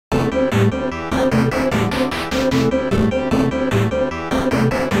Hey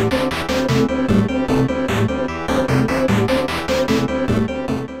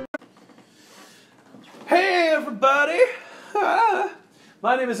everybody!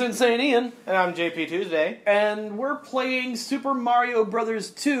 My name is Insane Ian. And I'm JP Tuesday. And we're playing Super Mario Bros.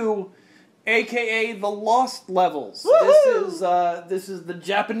 2, aka The Lost Levels. This is the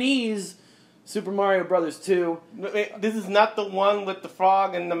Japanese Super Mario Bros. 2. This is not the one with the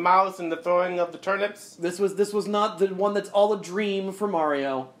frog and the mouse and the throwing of the turnips? This was not the one that's all a dream for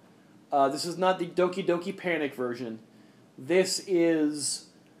Mario. This is not the Doki Doki Panic version. This is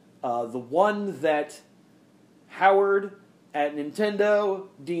the one that Howard at Nintendo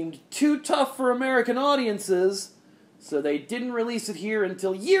deemed too tough for American audiences, so they didn't release it here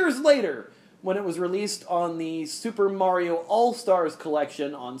until years later, when it was released on the Super Mario All-Stars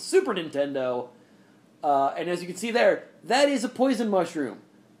collection on Super Nintendo. And as you can see there, that is a poison mushroom.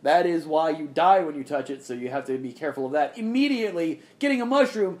 That is why you die when you touch it, so you have to be careful of that. Immediately, getting a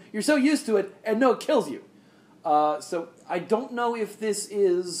mushroom, you're so used to it, and no, it kills you. So I don't know if this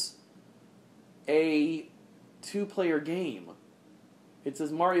is a two-player game. It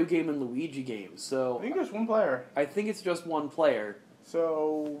says Mario game and Luigi game, so I think it's one player. I think it's just one player.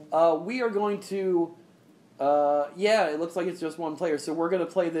 So we are going to yeah, it looks like it's just one player, so we're going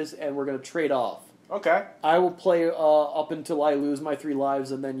to play this and we're going to trade off. Okay. I will play up until I lose my 3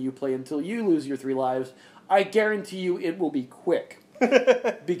 lives, and then you play until you lose your 3 lives. I guarantee you it will be quick,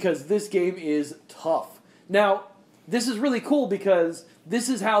 because this game is tough. Now, this is really cool because this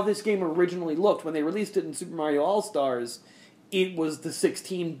is how this game originally looked. When they released it in Super Mario All-Stars, it was the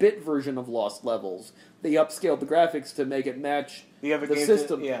 16-bit version of Lost Levels. They upscaled the graphics to make it match the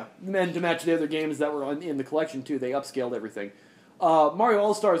system. And to match the other games that were in the collection, too. They upscaled everything. Mario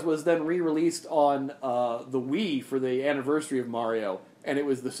All-Stars was then re-released on the Wii for the anniversary of Mario, and it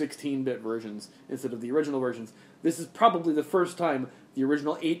was the 16-bit versions instead of the original versions. This is probably the first time the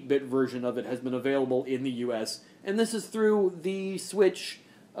original 8-bit version of it has been available in the US, and this is through the Switch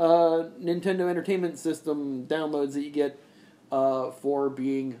Nintendo Entertainment System downloads that you get for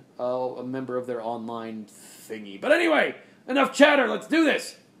being a member of their online thingy. But anyway, enough chatter, let's do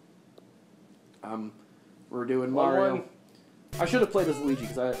this! We're doing Mario. I should have played as Luigi,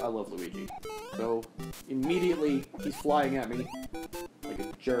 because I love Luigi. So, immediately, he's flying at me like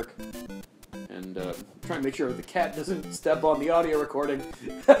a jerk. And trying to make sure the cat doesn't step on the audio recording.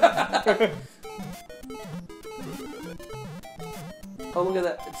 Oh, look at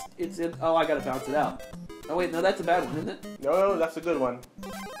that. It's in... Oh, I gotta bounce it out. Oh, wait, no, that's a bad one, isn't it? No, that's a good one.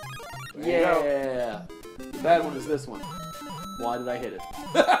 Yeah. The bad one is this one. Why did I hit it?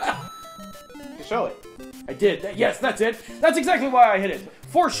 You show it. I did. Yes, that's it. That's exactly why I hit it.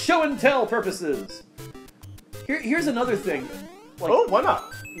 For show and tell purposes. Here's another thing. Like, oh, why not?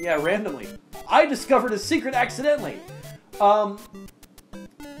 Yeah, randomly. I discovered a secret accidentally.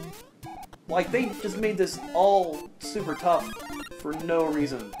 Like, they just made this all super tough for no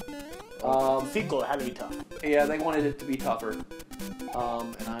reason. The sequel had to be tough. Yeah, they wanted it to be tougher.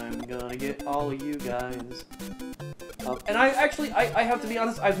 And I'm gonna get all of you guys. And I have to be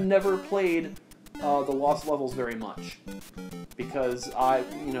honest, I've never played the Lost Levels very much. Because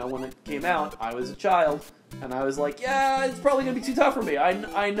when it came out, I was a child, and I was like, yeah, it's probably gonna be too tough for me.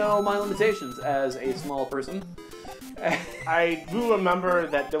 I know my limitations as a small person. I do remember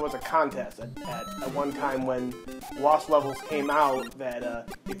that there was a contest at one time when Lost Levels came out that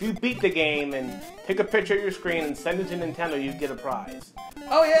if you beat the game and take a picture of your screen and send it to Nintendo, you'd get a prize.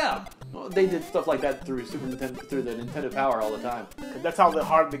 Oh yeah, well, they did stuff like that through through the Nintendo Power all the time. That's how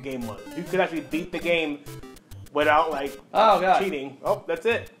hard the game was. You could actually beat the game without cheating. Oh, that's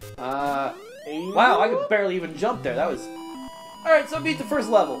it. Wow, I could barely even jump there. That was all right. So I beat the first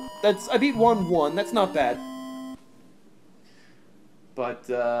level. I beat 1-1. That's not bad. But,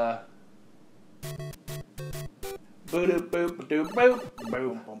 boop.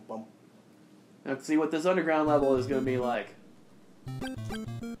 Let's see what this underground level is going to be like.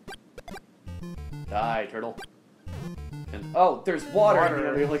 Die, turtle. And, oh, there's water in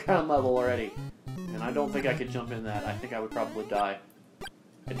the underground level already. And I don't think I could jump in that. I think I would probably die.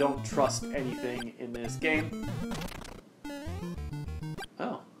 I don't trust anything in this game.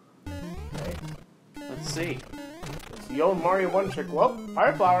 Oh. Okay. Let's see. It's the old Mario 1 trick. Well,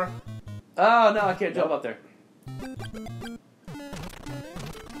 Fire Flower. Oh, no, I can't jump up there.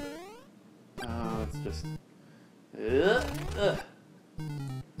 Oh, it's just... There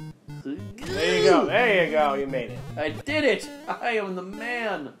you go. There you go. You made it. I did it. I am the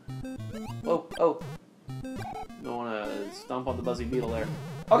man. Oh. Don't want to stomp on the Buzzy Beetle there.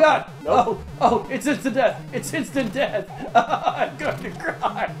 Oh, God. Nope. Oh, it's instant death. It's instant death. I'm going to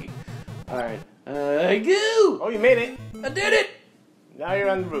cry. Alright. Goo! Oh, you made it. I did it! Now you're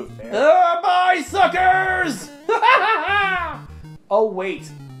on the roof there. Bye, suckers! Oh, wait.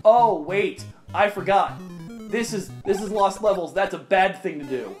 Oh, wait. I forgot. This is Lost Levels. That's a bad thing to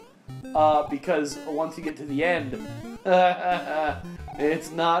do. Because once you get to the end,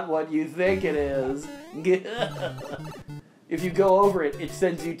 it's not what you think it is. If you go over it, it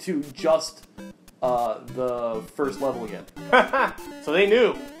sends you to just the first level again. So they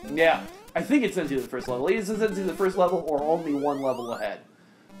knew. Yeah, I think it sends you to the first level. It either sends you to the first level or only one level ahead.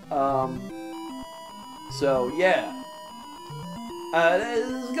 So yeah.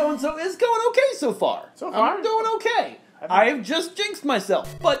 It's going okay so far. So far? I'm doing okay. I have just jinxed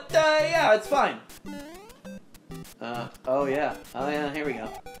myself, but yeah, it's fine. Oh yeah, here we go.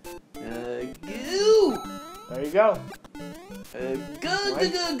 Goo! There you go.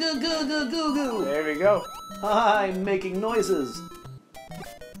 Goo. There we go. I'm making noises.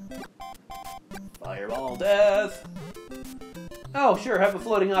 Fireball death. Oh, sure, have a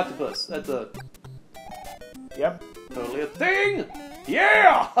floating octopus. That's a Yep. totally a thing.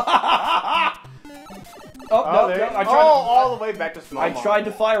 Yeah! All the way back to small I Mario. tried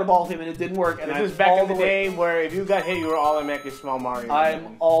to fireball him and it didn't work. And This is back in the day where if you got hit, you were automatically small Mario.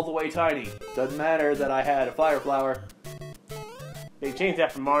 I'm all the way tiny. Doesn't matter that I had a fire flower. They changed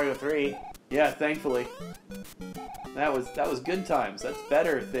that from Mario 3. Yeah, thankfully. That was good times. That's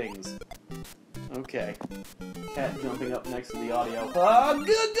better things. Okay. Cat jumping up next to the audio. Go! Oh,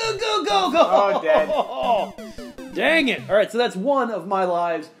 dead. Dang it! Alright, so that's one of my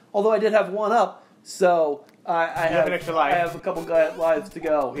lives. Although I did have one up, so I have an extra life. I have a couple lives to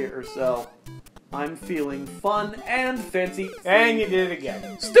go here, so I'm feeling fun and fancy. And you did it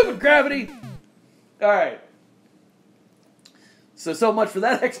again. Stupid gravity! Alright. So much for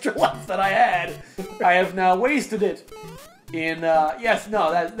that extra life that I had. I have now wasted it in, that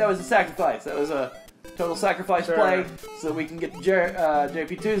was a sacrifice. That was a total sacrifice play, so we can get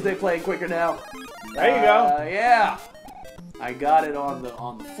JP Tuesday playing quicker now. There you go. Yeah. I got it on the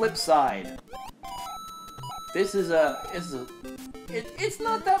flip side. It's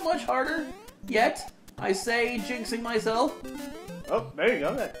not that much harder yet. I say, jinxing myself. Oh, there you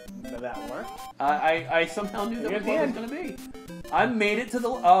go. That worked. I somehow knew that was You're what at it the was going to be. I made it to the...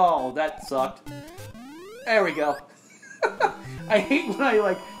 Oh, that sucked. There we go. I hate when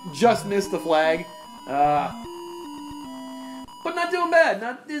I, just missed the flag. But not doing bad.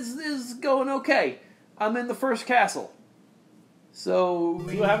 This is going okay. I'm in the first castle. So...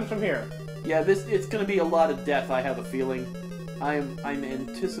 See what happens from here. Yeah, it's going to be a lot of death, I have a feeling. I'm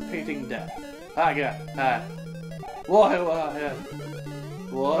anticipating death. Yeah. What?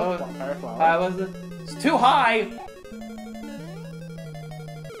 What was it? It's too high!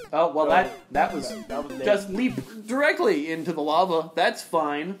 Oh, well, that was just leap directly into the lava. That's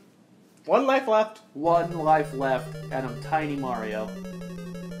fine. One life left. One life left, and I'm Tiny Mario.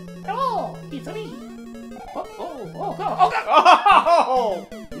 Oh, it's me. Oh, God. Oh!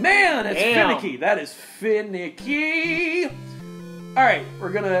 Man, it's Damn. finicky. That is finicky. All right,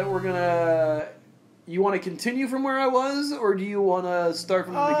 we're gonna. You want to continue from where I was, or do you want to start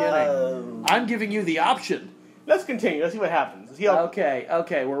from the beginning? I'm giving you the option. Let's continue. Let's see what happens. Let's see how... Okay.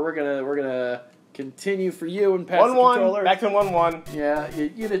 Well, we're gonna continue for you and pass the 1-1. controller. Back to 1-1. Yeah,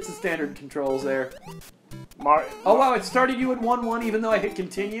 it's the standard controls there. Oh wow! It started you at 1-1, even though I hit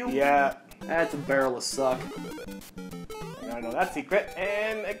continue. Yeah. That's a barrel of suck. I know that secret,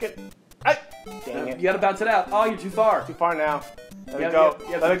 and I could. Dang it! You gotta bounce it out. Oh, you're too far. Too far now. Let it go.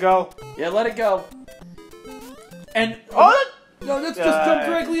 Let it go. Yeah, let it go. And no, let's just jump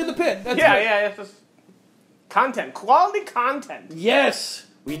directly in the pit. That's it. It's just content, quality content. Yes,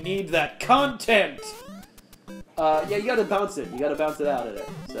 we need that content. Yeah, you gotta bounce it. You gotta bounce it out of there.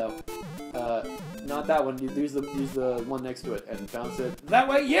 So, not that one. Use the one next to it and bounce it that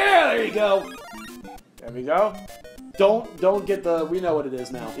way. Yeah, there you go. There we go. Don't get the. We know what it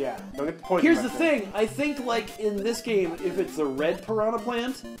is now. Yeah. Don't get the poison. Here's the thing. I think in this game, if it's the red piranha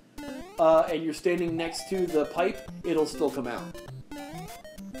plant, and you're standing next to the pipe, it'll still come out.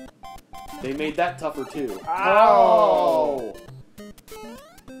 They made that tougher too. Ow!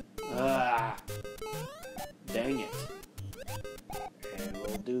 Ah. Dang it. And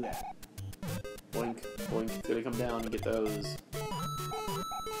we'll do that. Boink, boink. It's gonna come down and get those.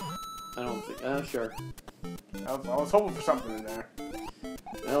 I don't think. Sure. I was hoping for something in there.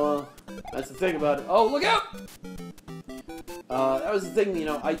 Well, that's the thing about it. Oh, look out! That was the thing,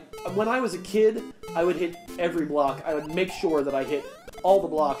 when I was a kid, I would hit every block. I would make sure that I hit all the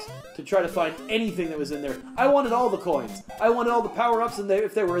blocks to try to find anything that was in there. I wanted all the coins. I wanted all the power-ups, and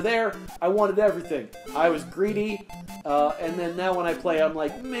if they were there, I wanted everything. I was greedy, and then now when I play, I'm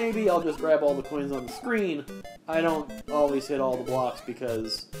like, maybe I'll just grab all the coins on the screen. I don't always hit all the blocks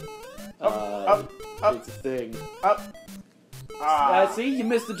because it's a thing. See, you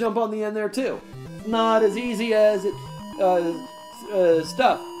missed the jump on the end there, too. Not as easy as it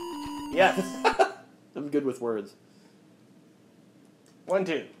stuff. Yes. I'm good with words. 1,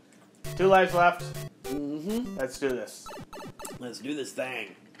 2. 2 lives left. Mm-hmm. Let's do this. Let's do this thing.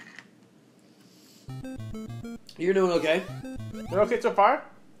 You're doing okay. You're okay so far?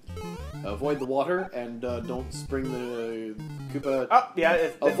 Avoid the water and don't spring the Koopa. Oh, yeah.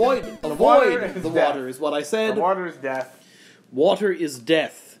 Avoid the water is what I said. The water is death. Water is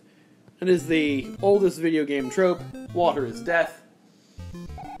death. It is the oldest video game trope. Water is death.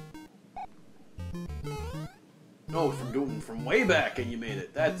 Oh, from way back, and you made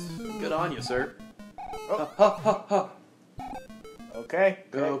it. That's good on you, sir. Oh. Ha, ha, ha. Okay.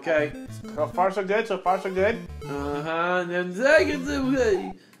 Okay. So far, so good. So far, so good. And then seconds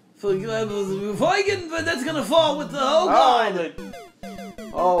away. Viking, but that's gonna fall with the whole god.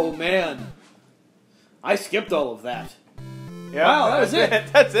 Oh, man. I skipped all of that. Yeah, wow, that was it.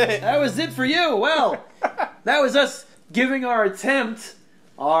 That's it. That was it for you. Well, that was us giving our attempt,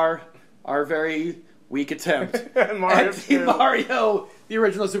 our very weak attempt Mario at the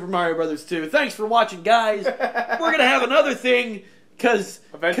original Super Mario Brothers 2. Thanks for watching, guys. We're gonna have another thing because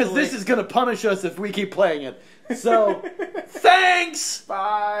this is gonna punish us if we keep playing it. So, thanks.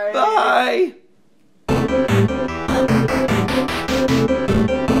 Bye. Bye.